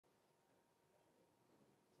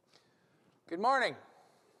Good morning.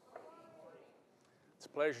 It's a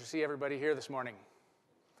pleasure to see everybody here this morning.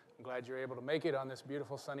 I'm glad you're able to make it on this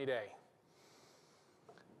beautiful sunny day.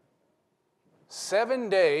 7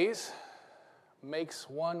 days makes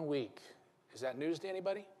 1 week. Is that news to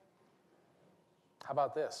anybody? How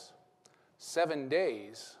about this? 7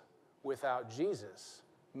 days without Jesus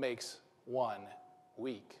makes 1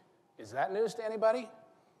 week. Is that news to anybody?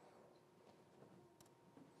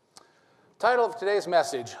 Title of today's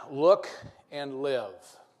message, Look and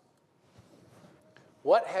Live.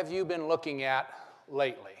 What have you been looking at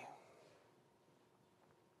lately?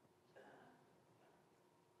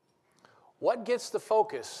 What gets the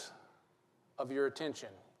focus of your attention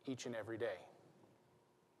each and every day?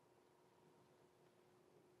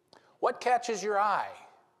 What catches your eye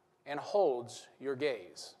and holds your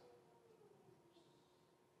gaze?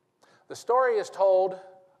 The story is told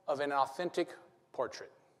of an authentic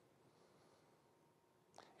portrait.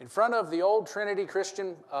 In front of the old Trinity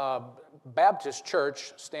Christian Baptist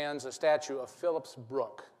Church stands a statue of Phillips,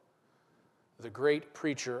 the great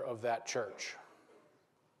preacher of that church.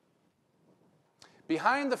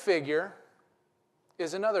 Behind the figure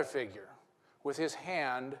is another figure with his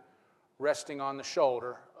hand resting on the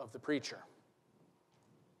shoulder of the preacher.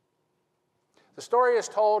 The story is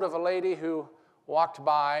told of a lady who walked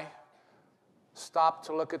by, stopped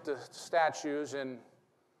to look at the statues, and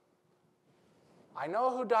I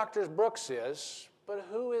know who Dr. Brooks is, but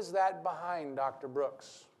who is that behind Dr.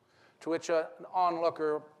 Brooks? To which an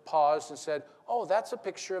onlooker paused and said, "Oh, that's a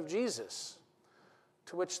picture of Jesus."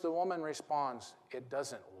 To which the woman responds, "It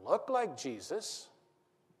doesn't look like Jesus.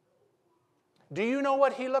 Do you know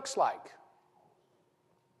what he looks like?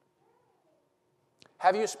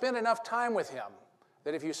 Have you spent enough time with him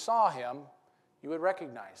that if you saw him, you would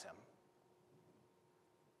recognize him?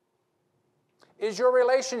 Is your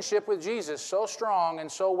relationship with Jesus so strong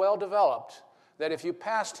and so well developed that if you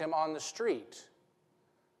passed him on the street,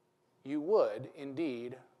 you would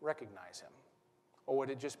indeed recognize him? Or would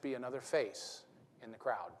it just be another face in the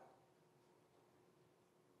crowd?"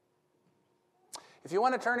 If you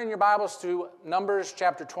want to turn in your Bibles to Numbers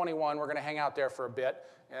chapter 21, we're going to hang out there for a bit,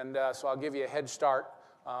 and so I'll give you a head start.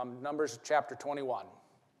 Numbers chapter 21.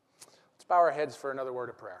 Let's bow our heads for another word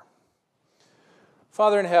of prayer.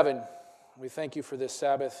 Father in heaven, we thank you for this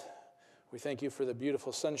Sabbath. We thank you for the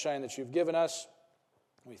beautiful sunshine that you've given us.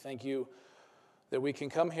 We thank you that we can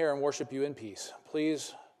come here and worship you in peace.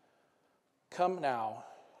 Please come now.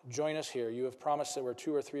 Join us here. You have promised that where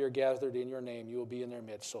 2 or 3 are gathered in your name, you will be in their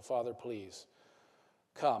midst. So, Father, please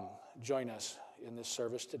come. Join us in this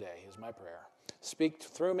service today is my prayer. Speak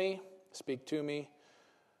through me. Speak to me.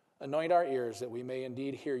 Anoint our ears that we may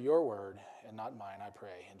indeed hear your word and not mine, I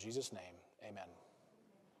pray. In Jesus' name, amen.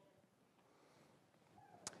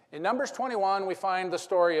 In Numbers 21, we find the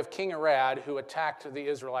story of King Arad, who attacked the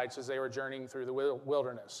Israelites as they were journeying through the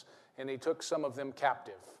wilderness, and he took some of them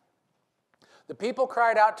captive. The people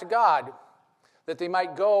cried out to God that they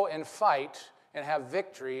might go and fight and have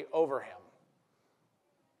victory over him.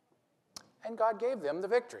 And God gave them the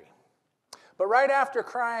victory. But right after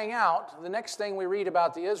crying out, the next thing we read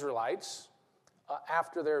about the Israelites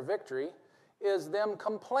after their victory is them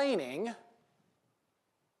complaining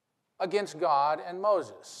against God and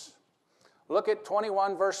Moses. Look at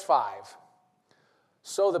 21 verse 5.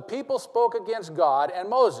 So the people spoke against God and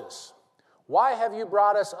Moses. "Why have you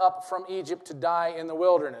brought us up from Egypt to die in the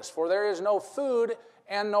wilderness? For there is no food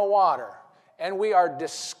and no water, and we are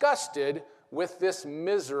disgusted with this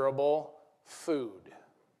miserable food."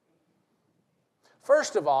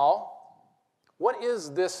 First of all, what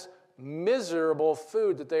is this miserable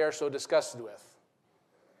food that they are so disgusted with?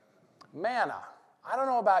 Manna. I don't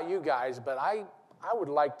know about you guys, but I would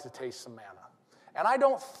like to taste some manna. And I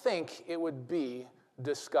don't think it would be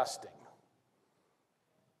disgusting.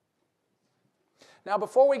 Now,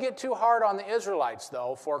 before we get too hard on the Israelites,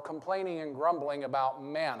 though, for complaining and grumbling about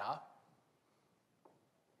manna,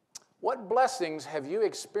 what blessings have you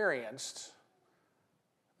experienced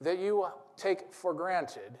that you take for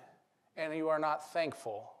granted and you are not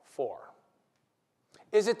thankful for?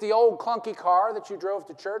 Is it the old clunky car that you drove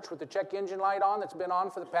to church with the check engine light on that's been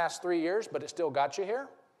on for the past 3 years, but it still got you here?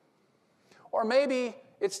 Or maybe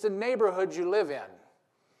it's the neighborhood you live in.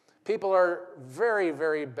 People are very,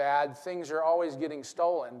 very bad. Things are always getting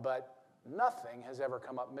stolen, but nothing has ever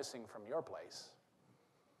come up missing from your place.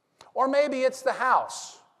 Or maybe it's the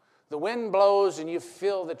house. The wind blows and you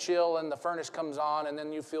feel the chill and the furnace comes on and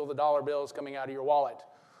then you feel the dollar bills coming out of your wallet.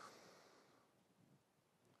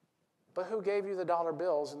 But who gave you the dollar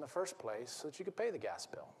bills in the first place so that you could pay the gas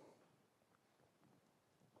bill?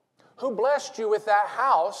 Who blessed you with that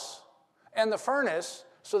house and the furnace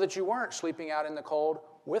so that you weren't sleeping out in the cold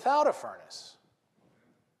without a furnace.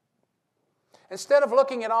 Instead of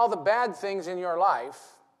looking at all the bad things in your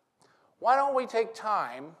life, why don't we take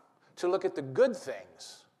time to look at the good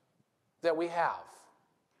things that we have?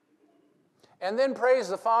 And then praise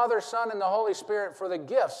the Father, Son, and the Holy Spirit for the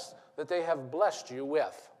gifts that they have blessed you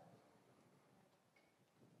with.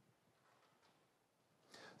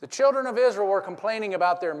 The children of Israel were complaining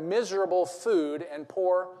about their miserable food and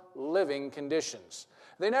poor living conditions.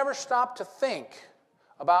 They never stopped to think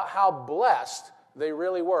about how blessed they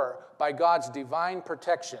really were by God's divine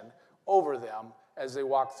protection over them as they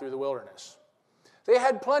walked through the wilderness. They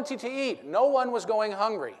had plenty to eat. No one was going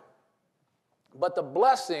hungry. But the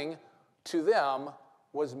blessing to them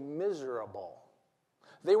was miserable.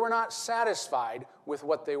 They were not satisfied with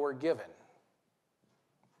what they were given.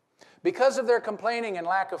 Because of their complaining and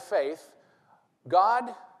lack of faith,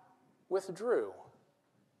 God withdrew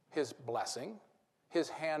His blessing, His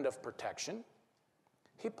hand of protection.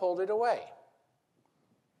 He pulled it away.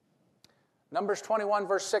 Numbers 21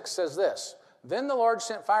 verse 6 says this, "Then the Lord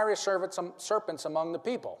sent fiery serpents among the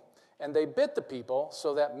people, and they bit the people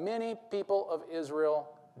so that many people of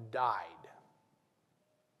Israel died."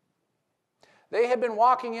 They had been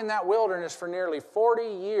walking in that wilderness for nearly 40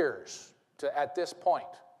 years at this point,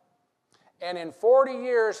 and in 40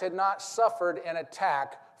 years had not suffered an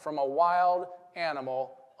attack from a wild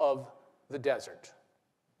animal of the desert.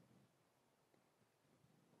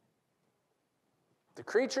 The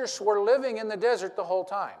creatures were living in the desert the whole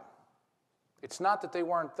time. It's not that they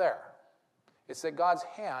weren't there. It's that God's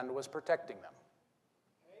hand was protecting them.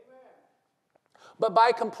 Amen. But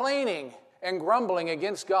by complaining and grumbling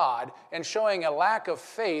against God and showing a lack of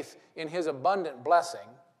faith in His abundant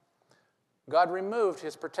blessing, God removed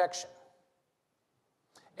His protection.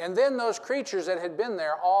 And then those creatures that had been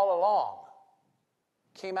there all along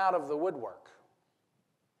came out of the woodwork.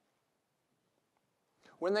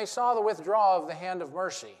 When they saw the withdrawal of the hand of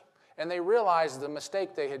mercy and they realized the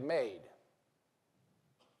mistake they had made.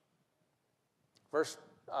 Verse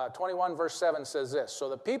 21 verse 7 says this, "So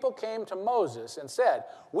the people came to Moses and said,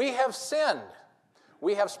 'We have sinned.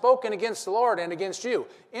 We have spoken against the Lord and against you.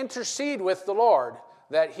 Intercede with the Lord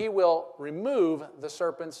that He will remove the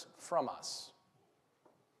serpents from us.'"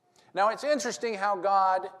 Now it's interesting how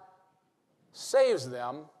God saves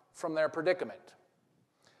them from their predicament.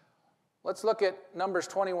 Let's look at Numbers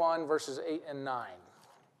 21 verses 8 and 9.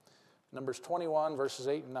 Numbers 21 verses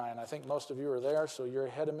 8 and 9. I think most of you are there, so you're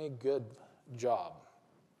ahead of me. Good job.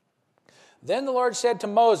 "Then the Lord said to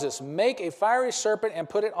Moses, 'Make a fiery serpent and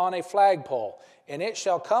put it on a flagpole, and it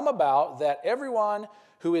shall come about that everyone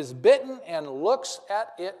who is bitten and looks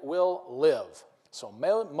at it will live.' So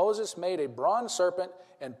Moses made a bronze serpent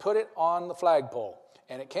and put it on the flagpole.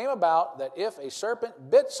 And it came about that if a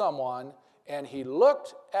serpent bit someone and he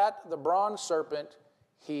looked at the bronze serpent,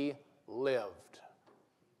 he lived."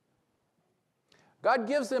 God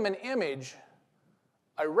gives them an image,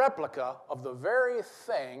 a replica of the very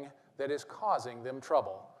thing that is causing them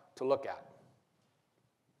trouble to look at.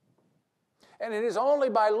 And it is only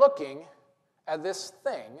by looking at this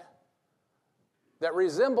thing that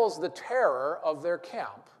resembles the terror of their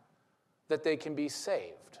camp that they can be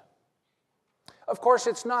saved. Of course,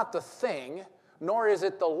 it's not the thing, nor is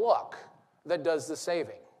it the look that does the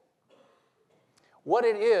saving. What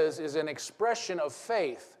it is an expression of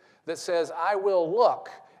faith that says, "I will look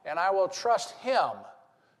and I will trust Him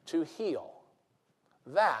to heal."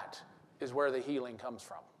 That is where the healing comes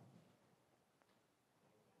from.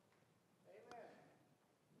 Amen.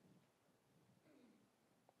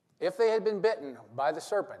 If they had been bitten by the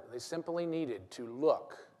serpent, they simply needed to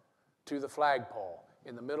look to the flagpole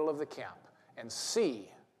in the middle of the camp and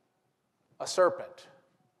see a serpent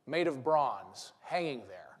made of bronze hanging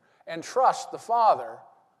there and trust the Father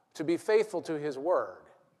to be faithful to His word,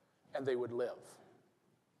 and they would live.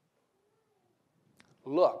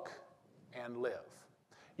 Look and live.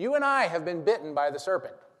 You and I have been bitten by the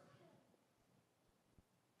serpent.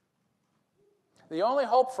 The only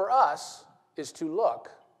hope for us is to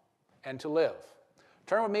look and to live.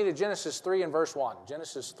 Turn with me to Genesis 3 and verse 1.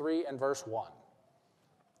 Genesis 3 and verse 1.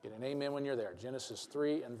 Get an amen when you're there. Genesis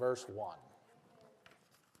 3 and verse 1.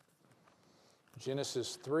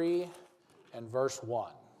 Genesis 3 and verse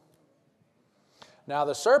 1. "Now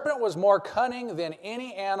the serpent was more cunning than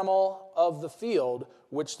any animal of the field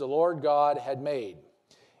which the Lord God had made.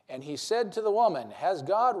 And he said to the woman, 'Has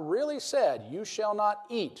God really said, you shall not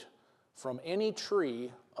eat from any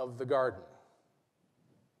tree of the garden?'"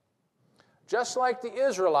 Just like the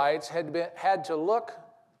Israelites had to look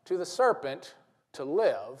to the serpent to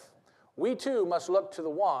live, we too must look to the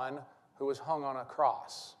one who was hung on a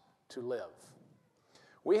cross to live.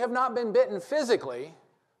 We have not been bitten physically,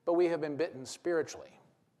 but we have been bitten spiritually.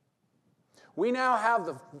 We now have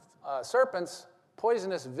the serpent's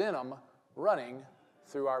poisonous venom running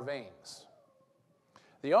through our veins.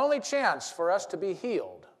 The only chance for us to be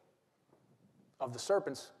healed of the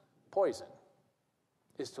serpent's poison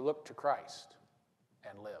is to look to Christ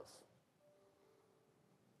and live.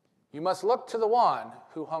 You must look to the one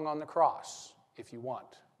who hung on the cross if you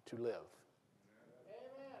want to live.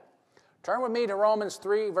 Amen. Turn with me to Romans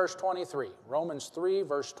 3, verse 23. Romans 3,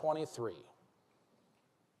 verse 23.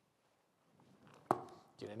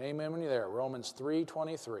 Get an amen when you're there. Romans 3,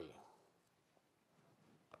 23.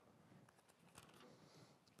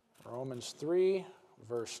 Romans 3,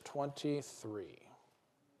 verse 23.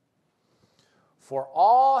 For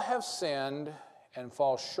all have sinned and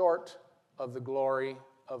fall short of the glory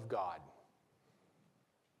of God.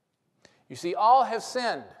 You see, all have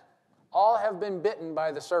sinned. All have been bitten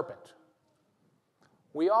by the serpent.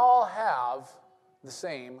 We all have the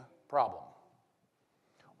same problem.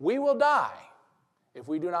 We will die if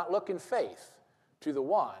we do not look in faith to the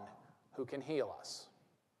one who can heal us.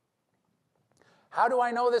 How do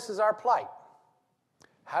I know this is our plight?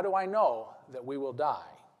 How do I know that we will die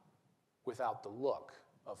without the look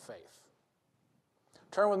of faith?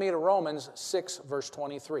 Turn with me to Romans 6, verse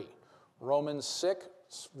 23. Romans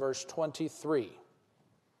 6, verse 23.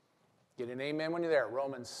 Get an amen when you're there.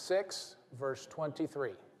 Romans 6, verse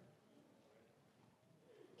 23.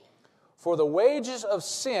 For the wages of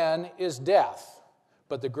sin is death,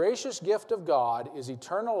 but the gracious gift of God is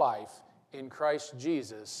eternal life in Christ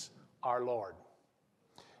Jesus our Lord.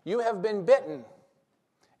 You have been bitten,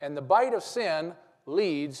 and the bite of sin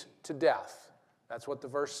leads to death. That's what the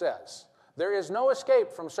verse says. There is no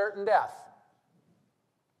escape from certain death.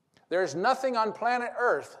 There is nothing on planet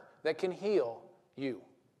Earth that can heal you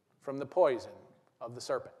from the poison of the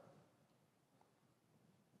serpent.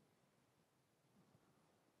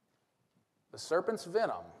 The serpent's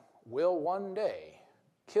venom will one day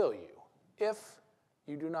kill you if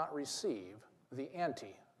you do not receive the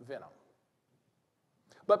anti-venom.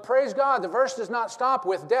 But praise God, the verse does not stop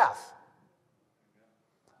with death.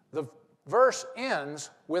 The verse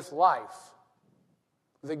ends with life,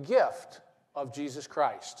 the gift of Jesus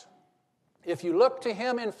Christ. If you look to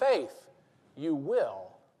him in faith, you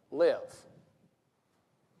will live.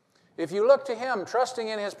 If you look to him trusting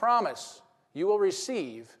in his promise, you will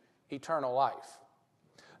receive eternal life.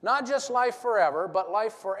 Not just life forever, but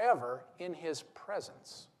life forever in his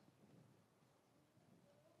presence.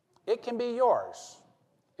 It can be yours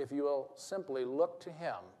if you will simply look to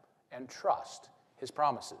him and trust his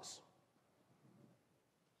promises.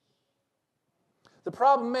 The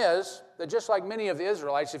problem is that just like many of the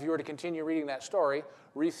Israelites, if you were to continue reading that story,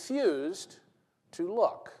 refused to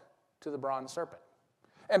look to the bronze serpent.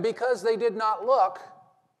 And because they did not look,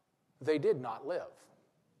 they did not live.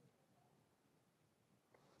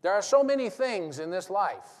 There are so many things in this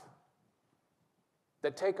life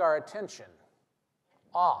that take our attention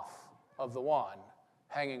off of the one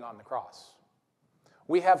hanging on the cross.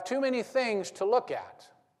 We have too many things to look at,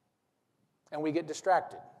 and we get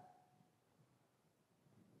distracted.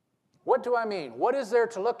 What do I mean? What is there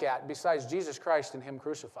to look at besides Jesus Christ and him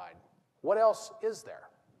crucified? What else is there?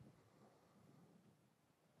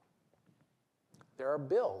 There are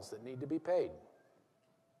bills that need to be paid.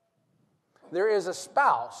 There is a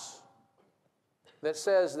spouse that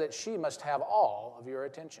says that she must have all of your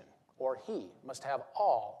attention, or he must have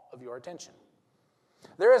all of your attention.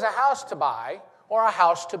 There is a house to buy or a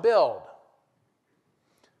house to build.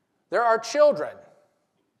 There are children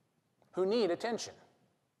who need attention,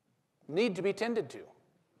 need to be tended to.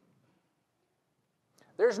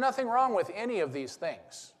 There's nothing wrong with any of these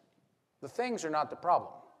things. The things are not the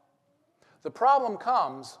problem. The problem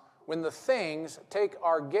comes when the things take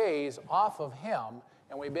our gaze off of him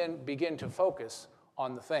and we begin to focus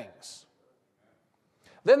on the things.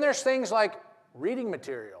 Then there's things like reading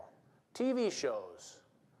material, TV shows,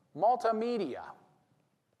 multimedia,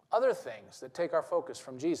 other things that take our focus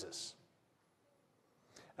from Jesus.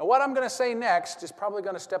 Now, what I'm going to say next is probably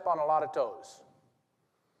going to step on a lot of toes.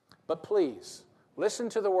 But please, listen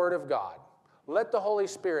to the Word of God. Let the Holy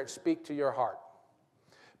Spirit speak to your heart.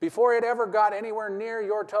 Before it ever got anywhere near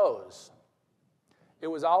your toes, it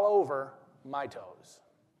was all over my toes.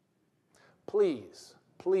 Please,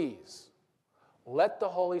 please, let the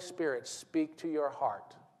Holy Spirit speak to your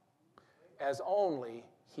heart as only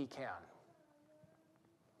he can.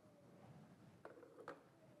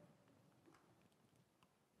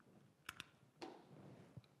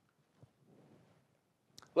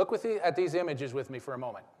 Look at these images with me for a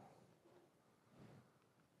moment.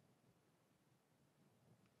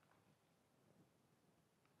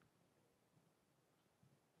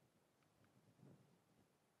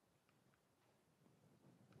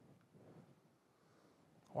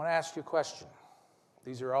 want to ask you a question.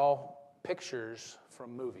 These are all pictures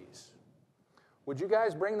from movies. Would you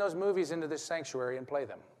guys bring those movies into this sanctuary and play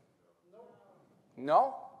them?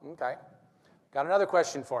 No? Okay. Got another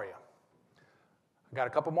question for you. I got a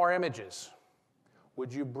couple more images.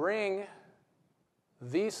 Would you bring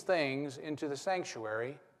these things into the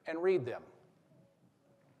sanctuary and read them?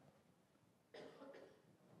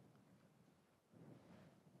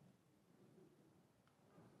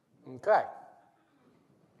 Okay.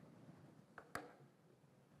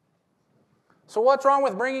 So what's wrong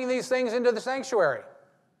with bringing these things into the sanctuary?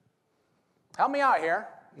 Help me out here.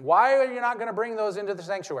 Why are you not going to bring those into the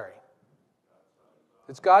sanctuary?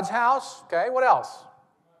 It's God's house. Okay, what else?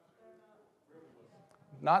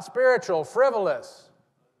 Not spiritual, frivolous,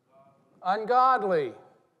 ungodly.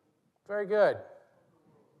 Very good.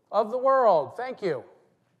 Of the world. Thank you.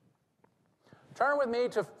 Turn with me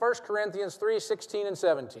to 1 Corinthians 3:16 and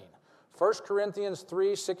 17. 1 Corinthians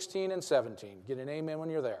 3:16 and 17. Get an amen when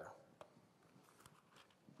you're there.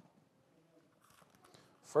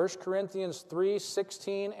 1 Corinthians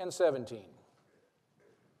 3:16 and 17.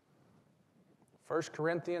 1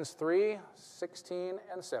 Corinthians 3:16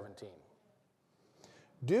 and 17.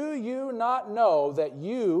 Do you not know that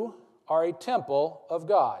you are a temple of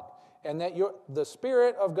God, and that the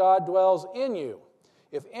Spirit of God dwells in you?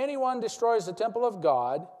 If anyone destroys the temple of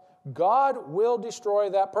God, God will destroy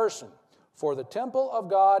that person. For the temple of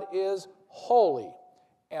God is holy,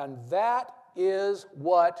 and that is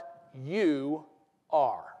what you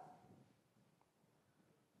are.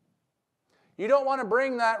 You don't want to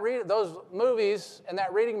bring those movies and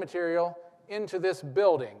that reading material into this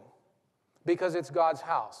building because it's God's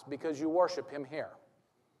house, because you worship Him here.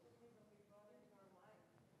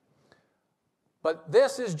 But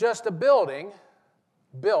this is just a building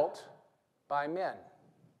built by men.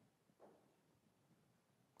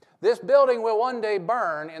 This building will one day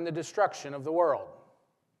burn in the destruction of the world.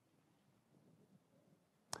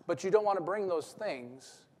 But you don't want to bring those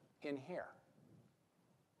things in here.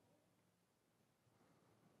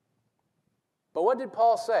 But what did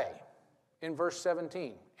Paul say in verse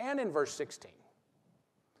 17 and in verse 16?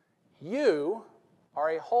 You are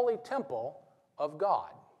a holy temple of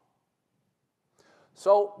God.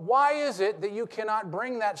 So why is it that you cannot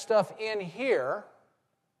bring that stuff in here,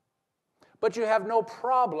 but you have no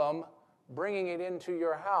problem bringing it into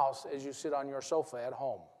your house as you sit on your sofa at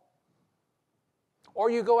home? Or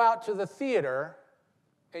you go out to the theater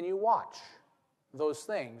and you watch those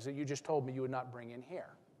things that you just told me you would not bring in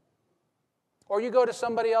here. Or you go to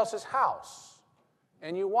somebody else's house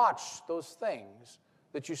and you watch those things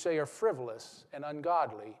that you say are frivolous and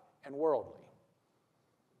ungodly and worldly.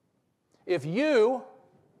 If you,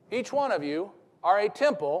 each one of you, are a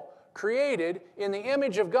temple created in the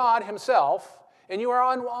image of God Himself, and you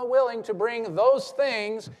are unwilling to bring those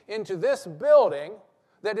things into this building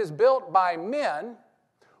that is built by men,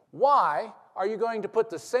 why are you going to put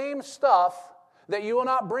the same stuff that you will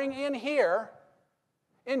not bring in here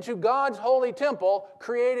into God's holy temple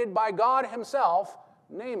created by God Himself,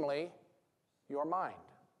 namely your mind?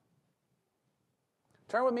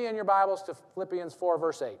 Turn with me in your Bibles to Philippians 4,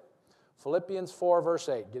 verse 8. Philippians 4, verse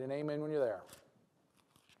 8. Get an amen when you're there.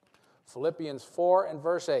 Philippians 4 and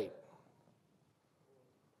verse 8.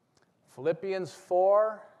 Philippians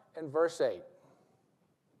 4 and verse 8.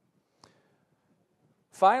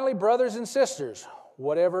 Finally, brothers and sisters,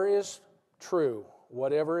 whatever is true,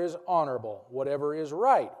 whatever is honorable, whatever is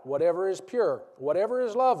right, whatever is pure, whatever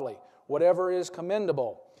is lovely, whatever is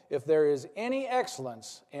commendable, if there is any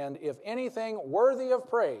excellence and if anything worthy of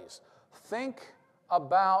praise, think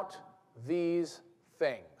about these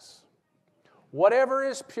things. Whatever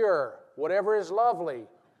is pure, whatever is lovely,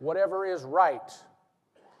 whatever is right,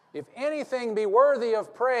 if anything be worthy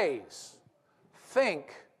of praise,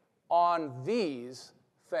 think on these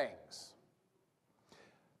things.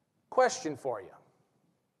 Question for you.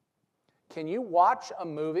 Can you watch a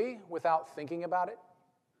movie without thinking about it?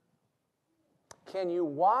 Can you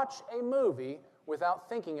watch a movie without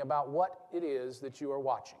thinking about what it is that you are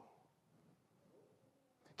watching?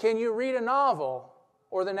 Can you read a novel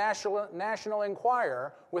or the National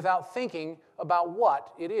Enquirer without thinking about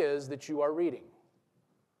what it is that you are reading?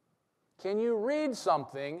 Can you read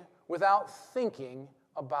something without thinking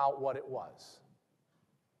about what it was?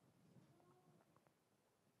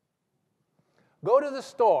 Go to the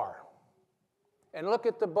store and look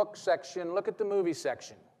at the book section, look at the movie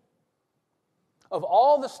section. Of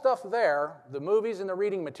all the stuff there, the movies and the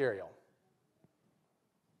reading material,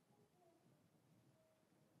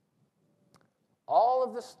 all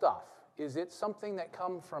of the stuff, is it something that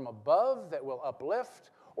comes from above that will uplift,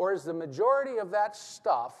 or is the majority of that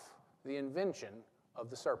stuff the invention of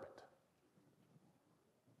the serpent.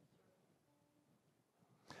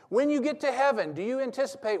 When you get to heaven, do you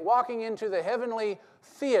anticipate walking into the heavenly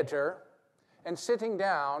theater and sitting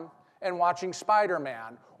down and watching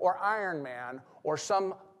Spider-Man or Iron Man or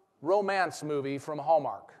some romance movie from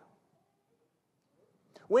Hallmark?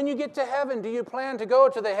 When you get to heaven, do you plan to go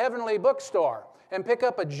to the heavenly bookstore and pick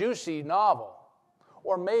up a juicy novel?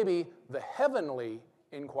 Or maybe the Heavenly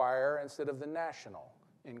Inquirer instead of the National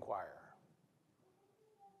Enquirer?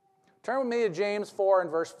 Turn with me to James 4 and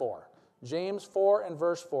verse 4. James 4 and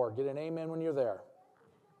verse 4. Get an amen when you're there.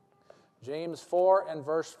 James 4 and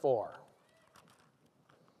verse 4.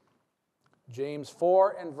 James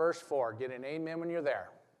 4 and verse 4. Get an amen when you're there.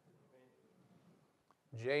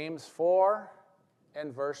 James 4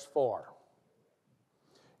 and verse 4.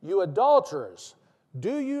 You adulterers,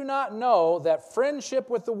 do you not know that friendship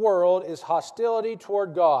with the world is hostility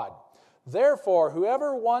toward God? Therefore,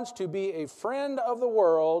 whoever wants to be a friend of the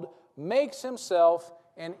world makes himself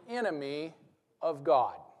an enemy of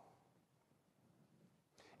God.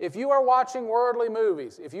 If you are watching worldly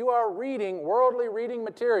movies, if you are reading worldly reading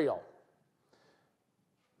material,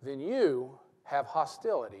 then you have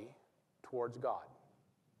hostility towards God.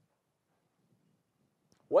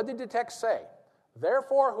 What did the text say?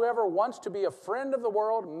 Therefore, whoever wants to be a friend of the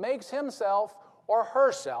world makes himself or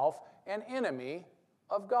herself an enemy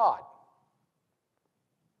of God.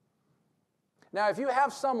 Now, if you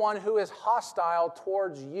have someone who is hostile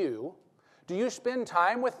towards you, do you spend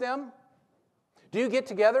time with them? Do you get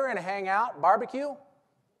together and hang out, barbecue?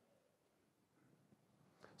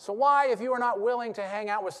 So why, if you are not willing to hang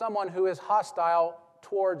out with someone who is hostile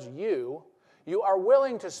towards you, you are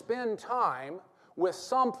willing to spend time with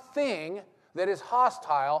something that is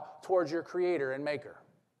hostile towards your Creator and Maker?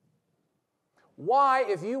 Why,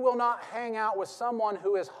 if you will not hang out with someone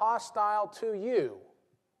who is hostile to you,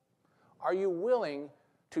 are you willing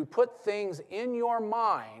to put things in your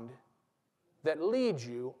mind that lead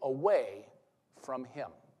you away from Him?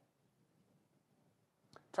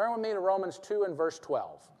 Turn with me to Romans 2 and verse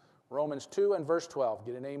 12. Romans 2 and verse 12.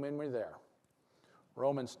 Get an amen when you're there.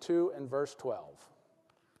 Romans 2 and verse 12.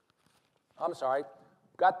 I'm sorry,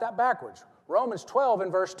 got that backwards. Romans 12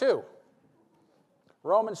 and verse 2.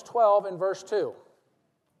 Romans 12 and verse 2.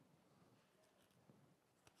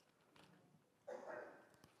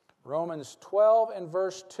 Romans 12 and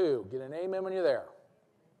verse 2. Get an amen when you're there.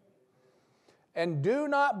 And do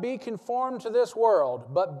not be conformed to this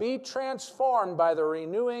world, but be transformed by the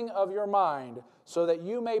renewing of your mind, so that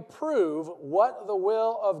you may prove what the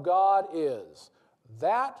will of God is,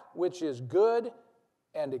 that which is good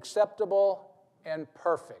and acceptable and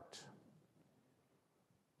perfect.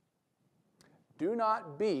 Do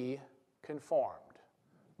not be conformed,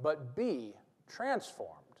 but be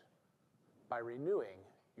transformed by renewing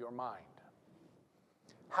your mind.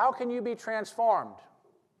 How can you be transformed?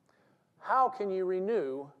 How can you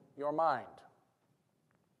renew your mind?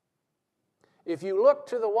 If you look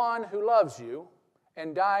to the one who loves you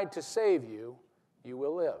and died to save you, you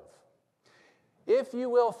will live. If you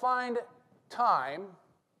will find time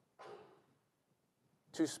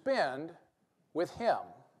to spend with Him,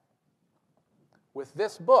 with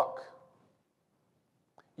this book,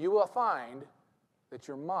 you will find that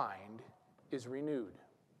your mind is renewed.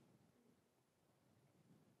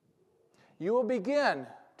 You will begin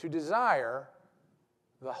to desire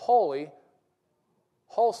the holy,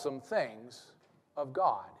 wholesome things of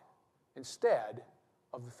God instead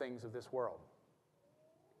of the things of this world.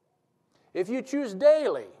 If you choose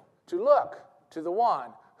daily to look to the one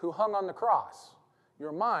who hung on the cross,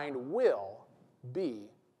 your mind will be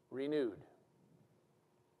renewed.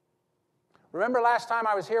 Remember last time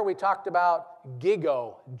I was here, we talked about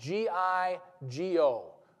GIGO, G-I-G-O,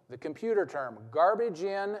 the computer term, garbage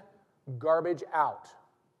in, garbage out.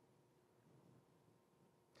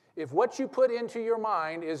 If what you put into your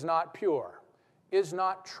mind is not pure, is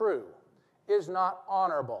not true, is not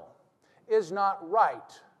honorable, is not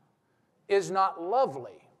right, is not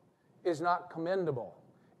lovely, is not commendable,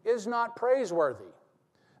 is not praiseworthy,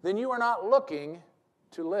 then you are not looking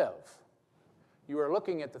to live. You are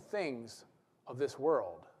looking at the things of this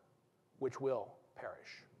world, which will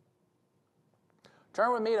perish.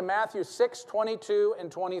 Turn with me to Matthew 6, 22 and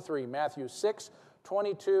 23. Matthew 6,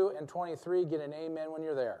 22 and 23. Get an amen when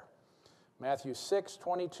you're there. Matthew 6,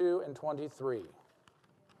 22 and 23.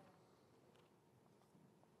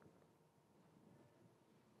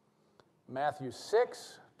 Matthew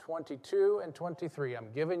 6, 22 and 23.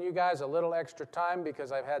 I'm giving you guys a little extra time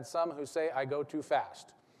because I've had some who say I go too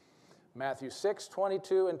fast. Matthew 6,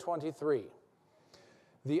 22 and 23.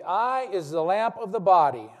 The eye is the lamp of the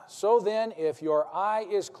body. So then, if your eye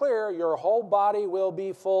is clear, your whole body will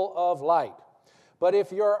be full of light. But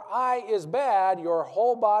if your eye is bad, your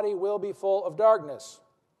whole body will be full of darkness.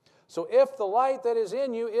 So if the light that is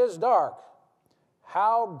in you is dark,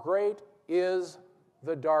 how great is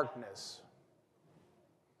the darkness?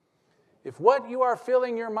 If what you are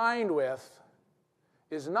filling your mind with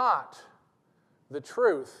is not the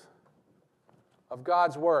truth of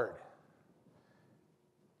God's Word,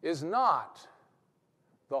 is not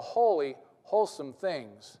the holy, wholesome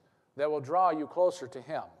things that will draw you closer to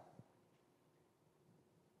Him,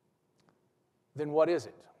 then what is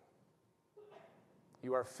it?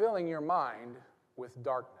 You are filling your mind with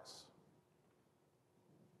darkness.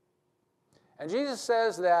 And Jesus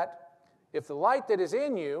says that if the light that is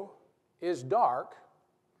in you is dark,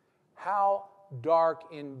 how dark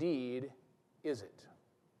indeed is it?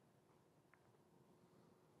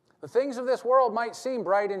 The things of this world might seem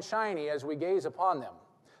bright and shiny as we gaze upon them.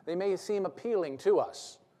 They may seem appealing to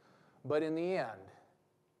us, but in the end,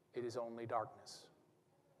 it is only darkness.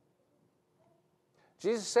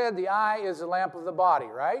 Jesus said the eye is the lamp of the body,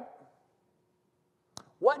 right?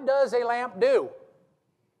 What does a lamp do?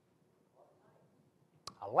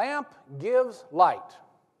 A lamp gives light.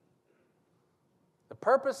 The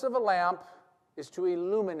purpose of a lamp is to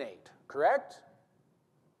illuminate, correct?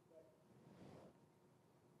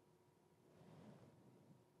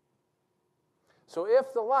 So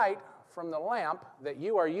if the light from the lamp that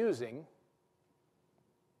you are using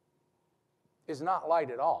is not light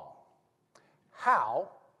at all, how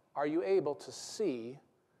are you able to see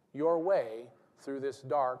your way through this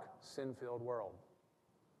dark, sin-filled world?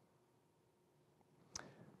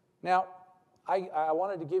 Now, I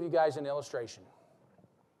wanted to give you guys an illustration.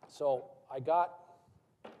 So I got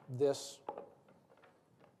this,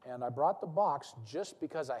 and I brought the box just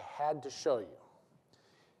because I had to show you.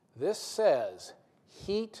 This says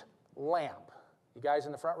heat lamp. You guys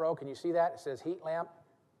in the front row, can you see that? It says heat lamp.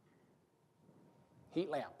 Heat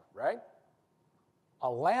lamp, right? A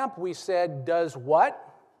lamp, we said, does what?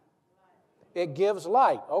 It gives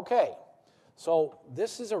light. Okay. So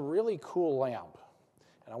this is a really cool lamp.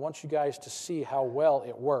 And I want you guys to see how well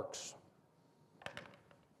it works.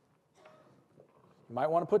 You might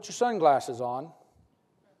want to put your sunglasses on.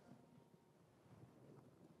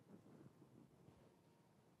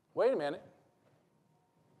 Wait a minute.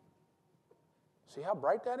 See how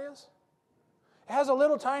bright that is? It has a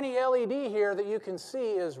little tiny LED here that you can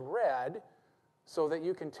see is red so that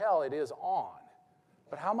you can tell it is on.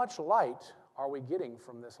 But how much light are we getting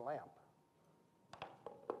from this lamp?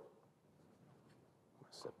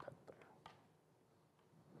 Set that there.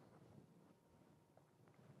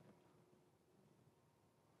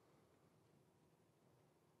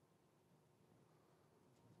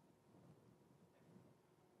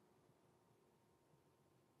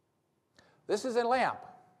 This is a lamp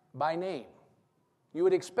by name. You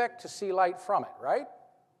would expect to see light from it, right?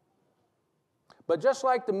 But just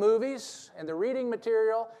like the movies and the reading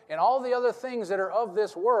material and all the other things that are of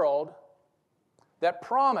this world that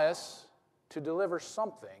promise to deliver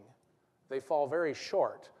something, they fall very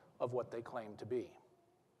short of what they claim to be.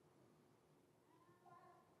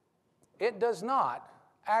 It does not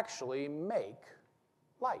actually make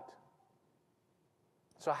light.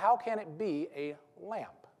 So how can it be a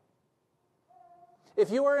lamp? If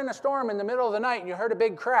you were in a storm in the middle of the night and you heard a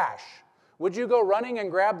big crash, would you go running and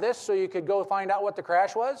grab this so you could go find out what the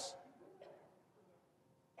crash was?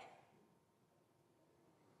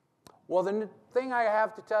 Well, the thing I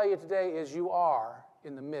have to tell you today is you are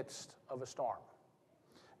in the midst of a storm.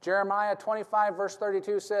 Jeremiah 25, verse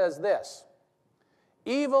 32 says this,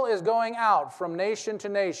 "Evil is going out from nation to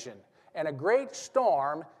nation, and a great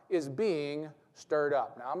storm is being stirred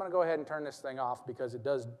up." Now, I'm going to go ahead and turn this thing off because it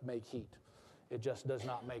does make heat. It just does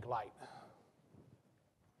not make light.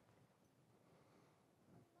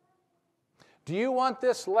 Do you want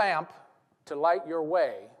this lamp to light your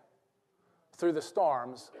way through the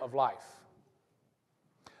storms of life?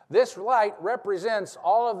 This light represents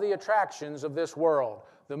all of the attractions of this world,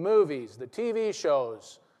 the movies, the TV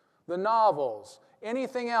shows, the novels,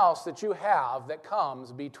 anything else that you have that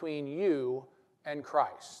comes between you and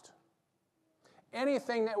Christ.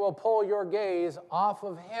 Anything that will pull your gaze off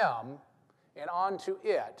of Him and onto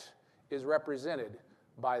it is represented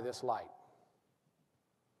by this light.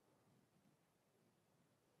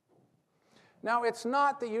 Now, it's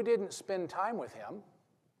not that you didn't spend time with Him.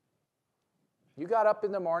 You got up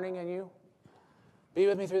in the morning and you be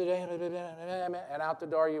with me through the day, and out the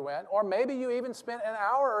door you went. Or maybe you even spent an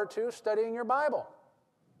hour or two studying your Bible.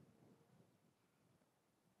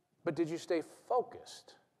 But did you stay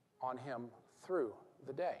focused on Him through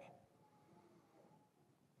the day.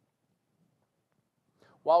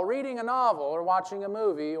 While reading a novel or watching a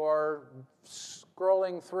movie or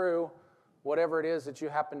scrolling through whatever it is that you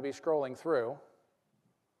happen to be scrolling through,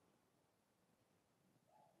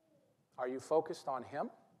 are you focused on Him?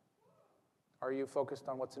 Or are you focused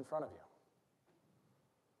on what's in front of you?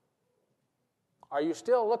 Are you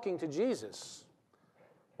still looking to Jesus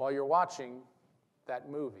while you're watching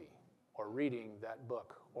that movie or reading that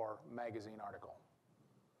book or magazine article?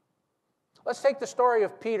 Let's take the story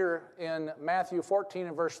of Peter in Matthew 14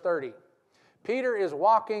 and verse 30. Peter is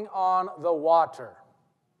walking on the water,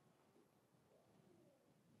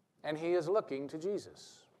 and he is looking to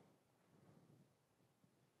Jesus.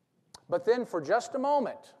 But then for just a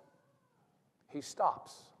moment, he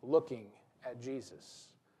stops looking at Jesus.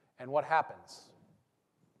 And what happens?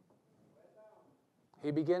 He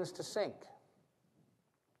begins to sink.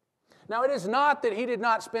 Now, it is not that he did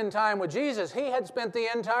not spend time with Jesus. He had spent the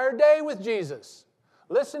entire day with Jesus,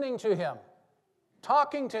 listening to Him,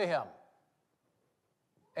 talking to Him.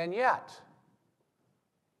 And yet,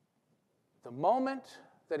 the moment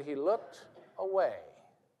that he looked away,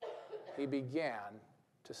 he began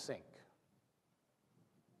to sink.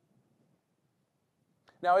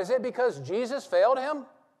 Now, is it because Jesus failed him?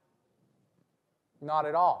 Not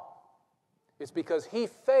at all. It's because he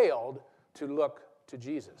failed to look to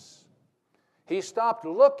Jesus. He stopped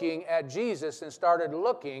looking at Jesus and started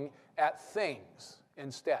looking at things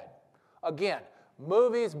instead. Again,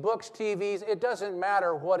 movies, books, TVs, it doesn't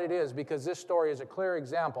matter what it is, because this story is a clear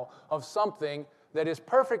example of something that is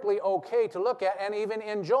perfectly okay to look at and even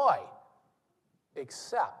enjoy,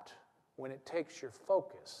 except when it takes your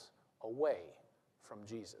focus away from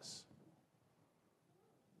Jesus.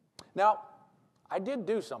 Now, I did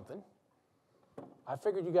do something. I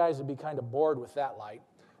figured you guys would be kind of bored with that light,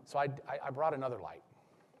 so I brought another light.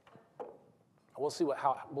 We'll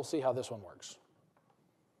see how this one works.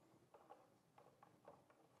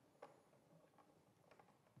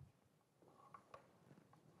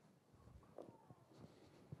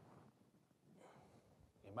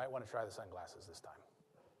 You might want to try the sunglasses this time.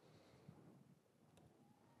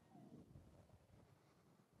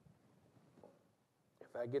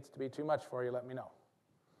 If that gets to be too much for you, let me know.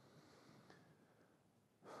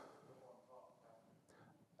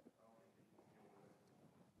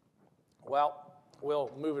 Well, we'll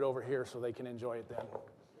move it over here so they can enjoy it then.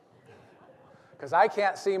 Because I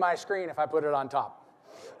can't see my screen if I put it on top.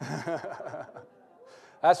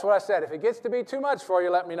 That's what I said. If it gets to be too much for you,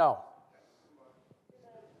 let me know.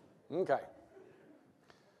 Okay.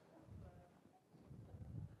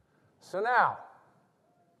 So now,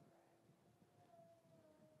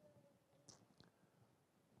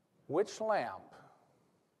 which lamp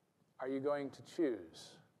are you going to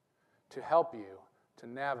choose to help you to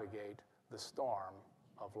navigate the storm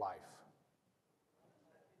of life?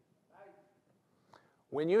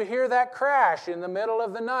 When you hear that crash in the middle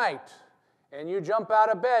of the night and you jump out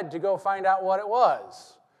of bed to go find out what it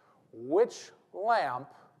was, which lamp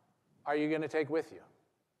are you going to take with you?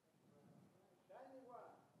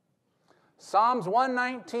 Psalms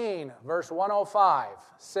 119, verse 105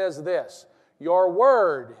 says this: "Your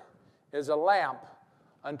word is a lamp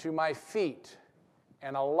unto my feet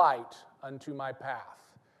and a light unto my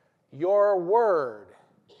path." Your word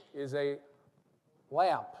is a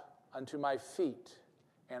lamp unto my feet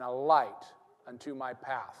and a light unto my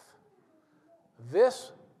path.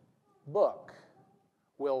 This book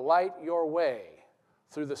will light your way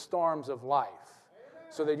through the storms of life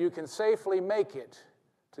so that you can safely make it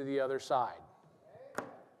to the other side.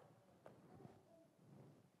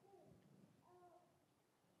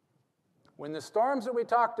 When the storms that we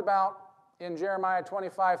talked about in Jeremiah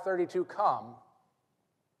 25:32 come,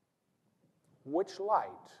 which light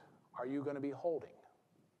are you going to be holding?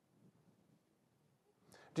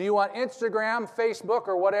 Do you want Instagram, Facebook,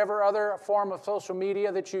 or whatever other form of social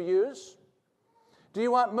media that you use? Do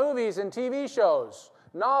you want movies and TV shows,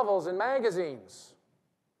 novels and magazines?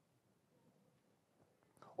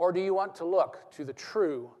 Or do you want to look to the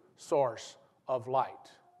true source of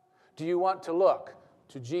light? Do you want to look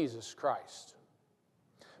to Jesus Christ?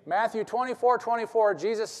 Matthew 24:24,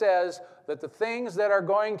 Jesus says that the things that are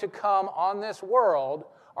going to come on this world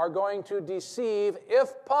are going to deceive,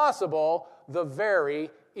 if possible, the very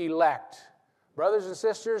elect. Brothers and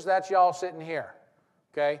sisters, that's y'all sitting here,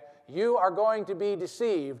 okay? You are going to be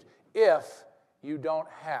deceived if you don't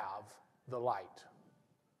have the light.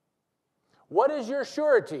 What is your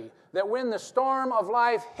surety that when the storm of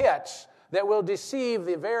life hits that will deceive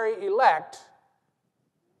the very elect,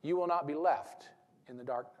 you will not be left in the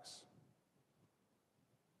darkness?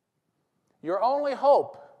 Your only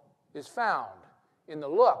hope is found in the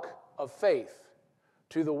look of faith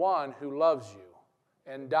to the one who loves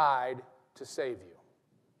you and died to save you.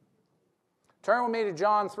 Turn with me to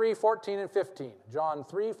John 3, 14 and 15. John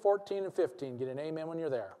 3, 14 and 15. Get an amen when you're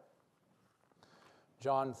there.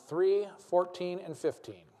 John 3, 14 and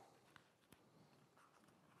 15.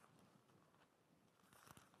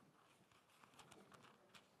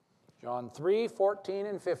 John 3, 14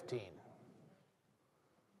 and 15.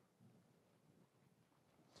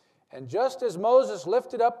 And just as Moses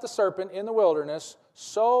lifted up the serpent in the wilderness,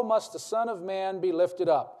 so must the Son of Man be lifted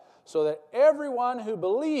up, so that everyone who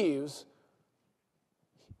believes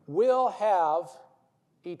will have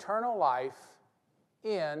eternal life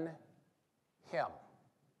in him.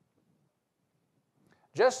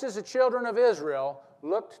 Just as the children of Israel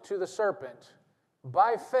looked to the serpent,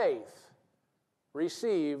 by faith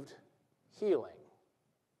received healing.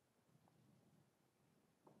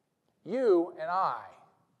 You and I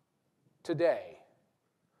today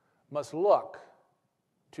must look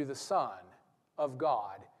to the Son of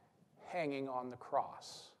God hanging on the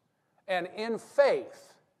cross, and in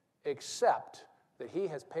faith accept that he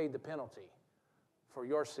has paid the penalty for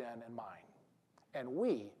your sin and mine, and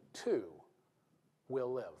we too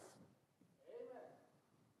will live. Amen.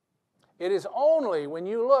 It is only when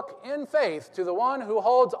you look in faith to the one who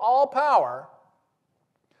holds all power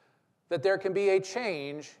that there can be a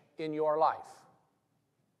change in your life.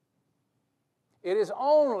 It is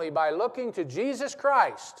only by looking to Jesus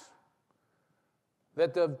Christ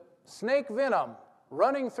that the snake venom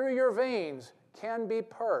running through your veins can be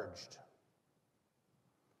purged.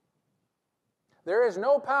 There is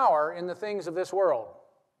no power in the things of this world.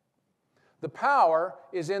 The power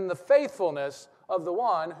is in the faithfulness of the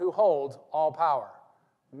one who holds all power,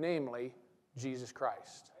 namely Jesus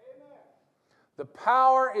Christ. Amen. The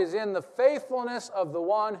power is in the faithfulness of the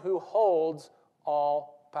one who holds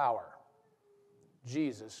all power,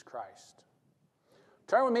 Jesus Christ.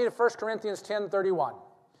 Turn with me to 1 Corinthians 10:31.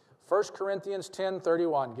 1 Corinthians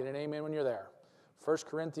 10:31. Get an amen when you're there. 1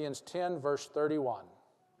 Corinthians 10, verse 31.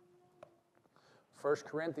 1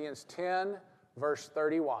 Corinthians 10, verse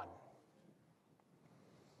 31.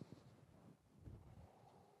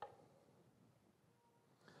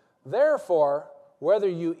 Therefore, whether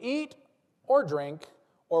you eat or drink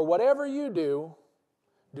or whatever you do,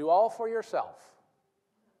 do all for yourself.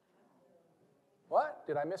 What?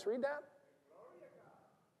 Did I misread that?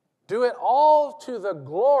 Do it all to the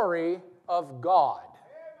glory of God.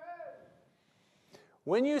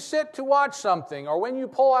 When you sit to watch something, or when you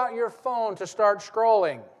pull out your phone to start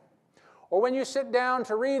scrolling, or when you sit down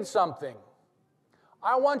to read something,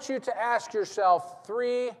 I want you to ask yourself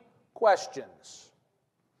 3 questions.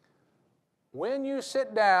 When you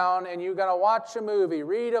sit down and you're going to watch a movie,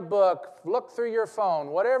 read a book, look through your phone,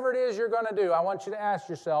 whatever it is you're going to do, I want you to ask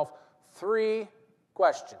yourself 3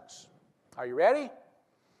 questions. Are you ready?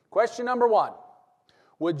 Question number 1.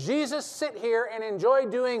 Would Jesus sit here and enjoy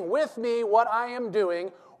doing with me what I am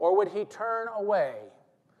doing, or would he turn away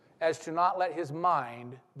as to not let his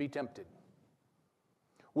mind be tempted?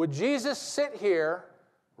 Would Jesus sit here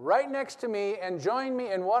right next to me and join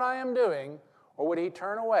me in what I am doing, or would he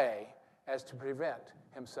turn away as to prevent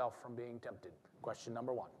himself from being tempted? Question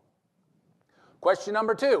number 1. Question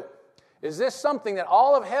number 2. Is this something that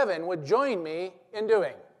all of heaven would join me in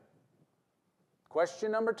doing?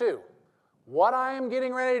 Question number 2. What I am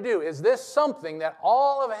getting ready to do, is this something that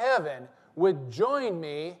all of heaven would join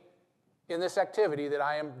me in this activity that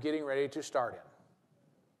I am getting ready to start in?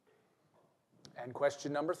 And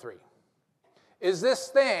question number 3. Is this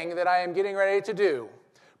thing that I am getting ready to do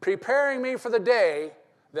preparing me for the day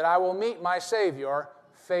that I will meet my Savior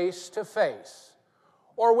face to face?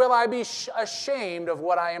 Or will I be ashamed of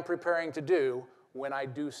what I am preparing to do when I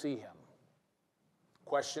do see him?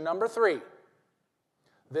 Question number 3.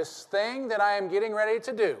 This thing that I am getting ready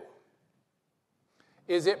to do,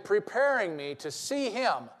 is it preparing me to see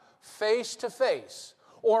him face to face?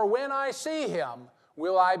 Or when I see him,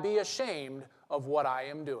 will I be ashamed of what I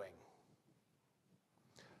am doing?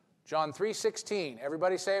 John 3:16.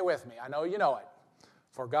 Everybody say it with me. I know you know it.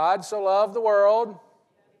 For God so loved the world.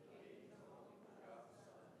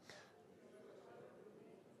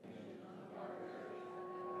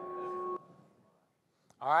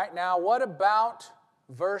 All right, now what about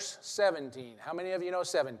verse 17? How many of you know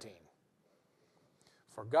 17?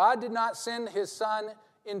 For God did not send his Son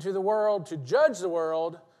into the world to judge the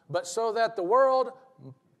world, but so that the world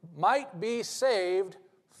might be saved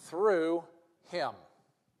through him.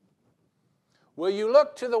 Will you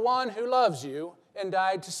look to the one who loves you and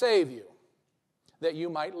died to save you, that you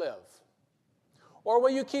might live? Or will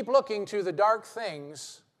you keep looking to the dark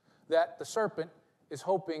things that the serpent is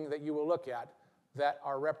hoping that you will look at that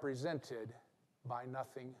are represented by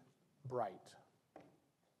nothing bright.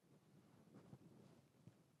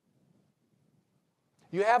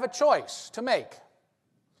 You have a choice to make.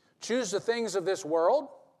 Choose the things of this world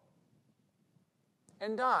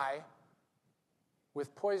and die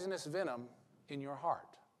with poisonous venom in your heart.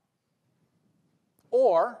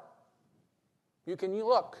 Or you can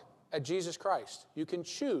look at Jesus Christ. You can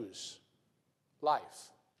choose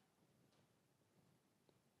life.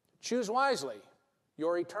 Choose wisely.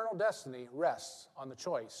 Your eternal destiny rests on the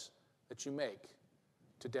choice that you make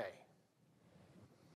today.